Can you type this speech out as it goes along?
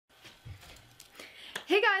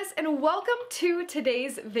Hey guys, and welcome to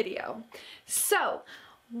today's video. So,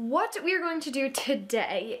 what we are going to do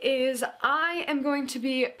today is I am going to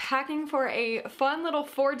be packing for a fun little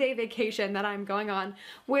 4-day vacation that I'm going on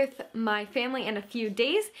with my family in a few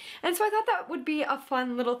days, and so I thought that would be a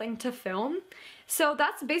fun little thing to film. So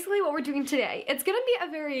that's basically what we're doing today. It's gonna be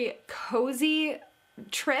a very cozy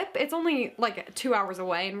trip. It's only like 2 hours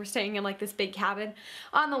away and we're staying in like this big cabin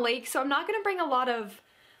on the lake, so I'm not gonna bring a lot of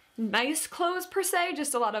nice clothes per se,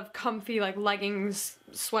 just a lot of comfy like leggings,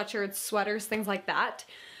 sweatshirts, sweaters, things like that.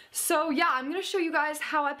 So yeah, I'm gonna show you guys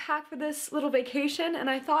how I pack for this little vacation, and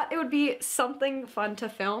I thought it would be something fun to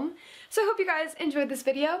film. So I hope you guys enjoyed this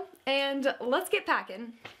video, and let's get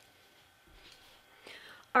packing.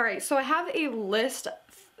 Alright, so I have a list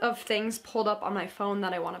of things pulled up on my phone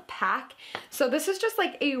that I want to pack. So this is just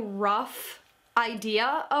like a rough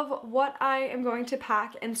idea of what I am going to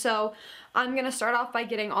pack, and so I'm gonna start off by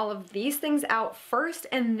getting all of these things out first,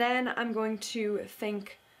 and then I'm going to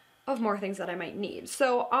think of more things that I might need.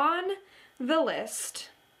 So on the list,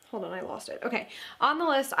 hold on, I lost it. Okay, on the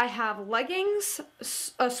list I have leggings,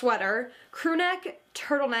 a sweater, crew neck,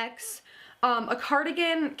 turtlenecks, a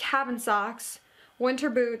cardigan, cabin socks, winter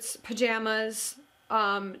boots, pajamas,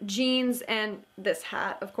 jeans, and this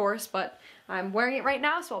hat, of course, but I'm wearing it right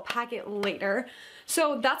now, so I'll pack it later.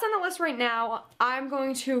 So that's on the list right now. I'm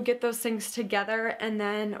going to get those things together, and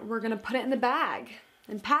then we're gonna put it in the bag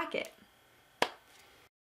and pack it.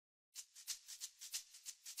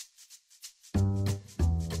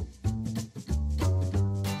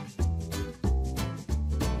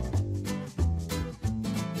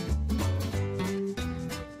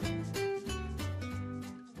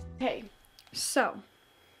 Okay, so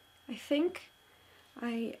I think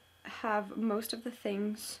I have most of the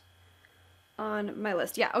things on my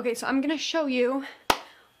list. Yeah, okay, so I'm gonna show you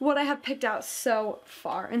what I have picked out so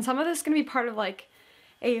far. And some of this is gonna be part of like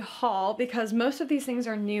a haul because most of these things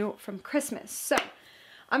are new from Christmas. So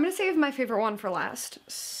I'm gonna save my favorite one for last.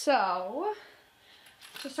 So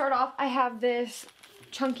to start off, I have this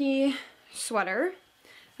chunky sweater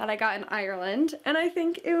that I got in Ireland, and I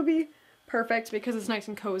think it would be perfect because it's nice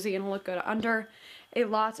and cozy and will look good under a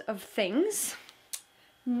lot of things.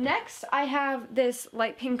 Next, I have this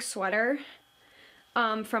light pink sweater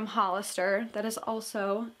from Hollister that is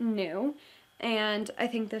also new, and I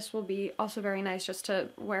think this will be also very nice just to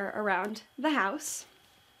wear around the house.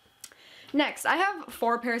 Next, I have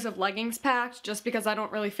 4 pairs of leggings packed just because I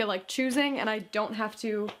don't really feel like choosing, and I don't have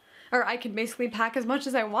to, or I can basically pack as much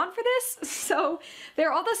as I want for this. So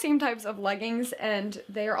they're all the same types of leggings and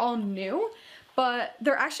they're all new. But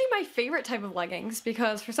they're actually my favorite type of leggings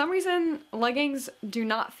because for some reason leggings do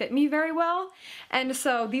not fit me very well. And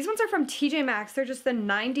so these ones are from TJ Maxx. They're just the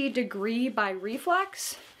 90 Degree by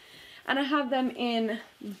Reflex. And I have them in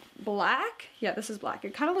black. Yeah, this is black.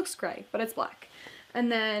 It kind of looks gray, but it's black. And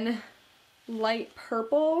then light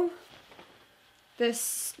purple,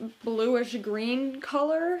 this bluish green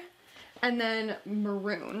color, and then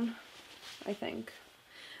maroon, I think.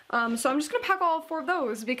 So I'm just gonna pack all 4 of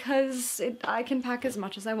those because I can pack as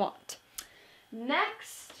much as I want.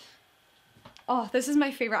 Next, oh, this is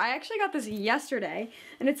my favorite. I actually got this yesterday,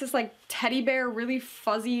 and it's this like teddy bear, really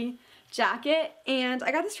fuzzy jacket, and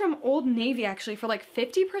I got this from Old Navy actually for like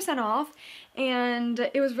 50% off, and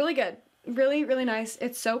it was really good. Really, really nice.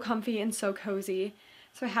 It's so comfy and so cozy.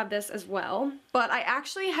 So I have this as well. But I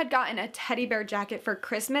actually had gotten a teddy bear jacket for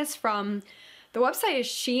Christmas from, the website is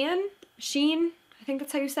Shein, I think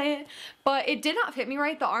that's how you say it, but it did not fit me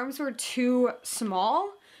right. The arms were too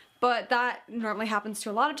small, but that normally happens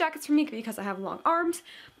to a lot of jackets for me because I have long arms.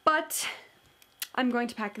 But I'm going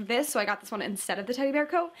to pack this, so I got this one instead of the teddy bear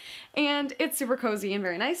coat, and it's super cozy and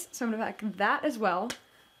very nice, so I'm gonna pack that as well.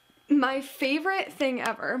 My favorite thing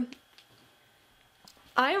ever,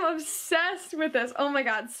 I am obsessed with this. Oh my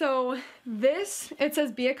god. So this, it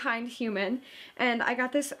says be a kind human, and I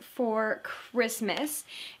got this for Christmas,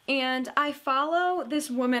 and I follow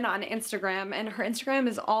this woman on Instagram, and her Instagram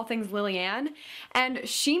is all things Lillian, and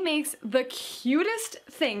she makes the cutest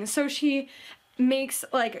things. So she makes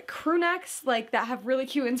like crew necks like that have really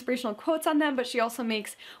cute inspirational quotes on them, but she also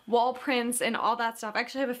makes wall prints and all that stuff. I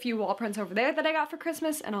actually have a few wall prints over there that I got for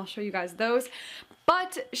Christmas, and I'll show you guys those.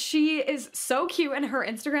 But she is so cute, and her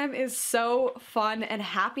Instagram is so fun and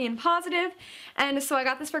happy and positive, and so I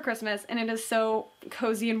got this for Christmas, and it is so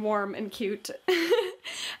cozy and warm and cute.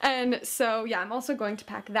 And so yeah, I'm also going to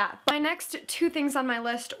pack that. My next 2 things on my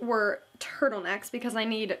list were turtlenecks because I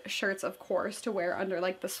need shirts, of course, to wear under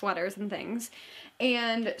like the sweaters and things.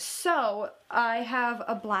 And so I have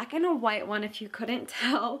a black and a white one, if you couldn't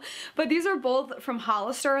tell, but these are both from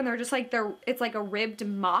Hollister, and they're just like, it's like a ribbed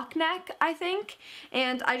mock neck, I think,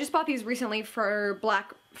 and I just bought these recently for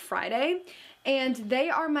Black Friday, and they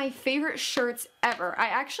are my favorite shirts ever. I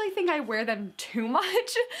actually think I wear them too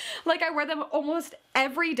much. Like, I wear them almost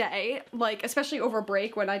every day, like especially over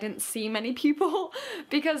break when I didn't see many people,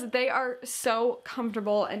 because they are so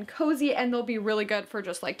comfortable and cozy, and they'll be really good for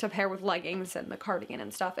just like to pair with leggings and the cardigan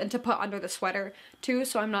and stuff, and to put under the sweater too,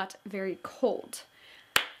 so I'm not very cold.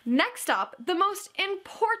 Next up, the most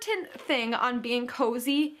important thing on being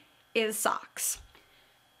cozy is socks.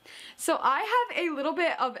 So I have a little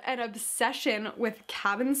bit of an obsession with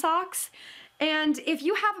cabin socks, and if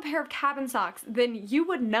you have a pair of cabin socks, then you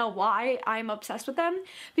would know why I'm obsessed with them,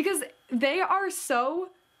 because they are so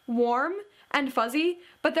warm and fuzzy,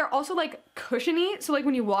 but they're also like cushiony, so like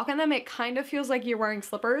when you walk on them it kind of feels like you're wearing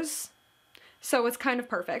slippers, so it's kind of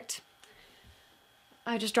perfect.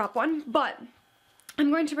 I just dropped one, but I'm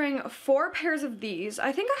going to bring 4 pairs of these.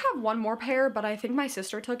 I think I have one more pair, but I think my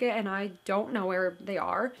sister took it and I don't know where they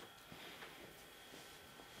are.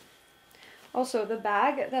 Also, the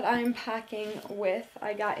bag that I'm packing with,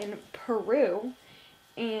 I got in Peru,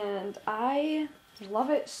 and I love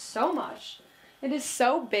it so much. It is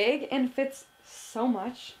so big and fits so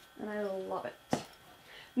much, and I love it.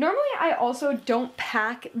 Normally, I also don't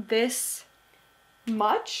pack this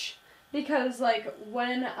much, because like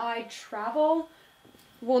when I travel,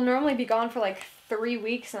 we'll normally be gone for like 3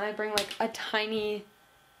 weeks, and I bring like a tiny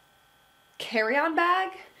carry-on bag.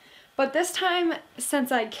 But this time,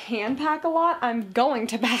 since I can pack a lot, I'm going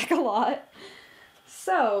to pack a lot.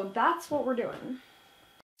 So that's what we're doing.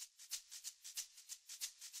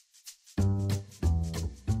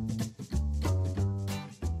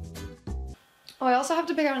 Oh, I also have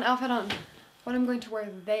to pick out an outfit on what I'm going to wear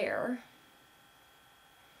there.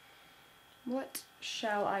 What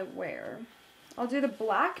shall I wear? I'll do the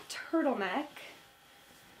black turtleneck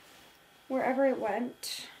wherever it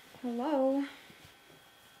went. Hello?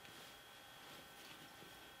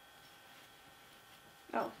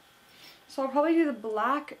 Oh, so I'll probably do the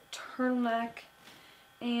black turtleneck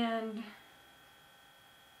and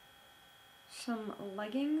some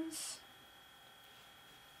leggings.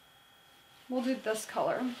 We'll do this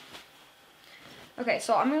color. Okay,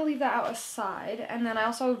 so I'm gonna leave that out aside, and then I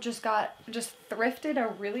also just thrifted a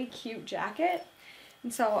really cute jacket,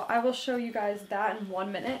 and so I will show you guys that in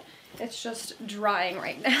 1 minute. It's just drying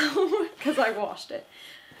right now because I washed it.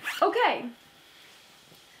 Okay.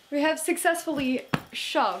 We have successfully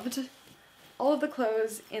shoved all of the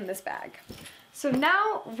clothes in this bag. So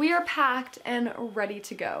now we are packed and ready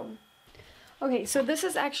to go. Okay, so this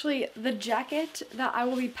is actually the jacket that I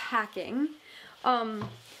will be packing.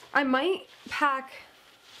 I might pack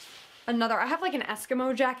another, I have like an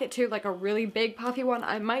Eskimo jacket too, like a really big puffy one.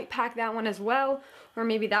 I might pack that one as well, or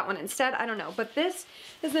maybe that one instead, I don't know. But this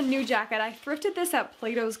is a new jacket. I thrifted this at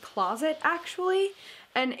Plato's Closet actually,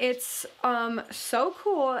 and it's so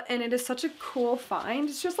cool, and it is such a cool find.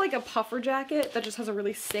 It's just like a puffer jacket that just has a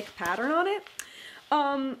really sick pattern on it.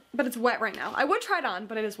 But it's wet right now. I would try it on,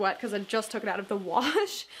 but it is wet because I just took it out of the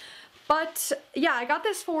wash. But yeah, I got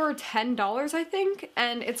this for $10, I think,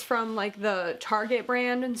 and it's from like the Target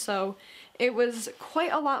brand, and so it was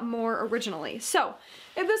quite a lot more originally. So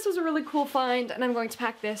if this was a really cool find, and I'm going to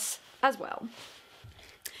pack this as well.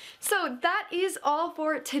 So that is all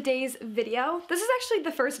for today's video. This is actually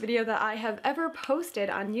the first video that I have ever posted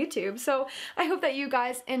on YouTube, so I hope that you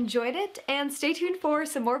guys enjoyed it, and stay tuned for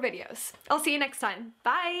some more videos. I'll see you next time.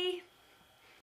 Bye!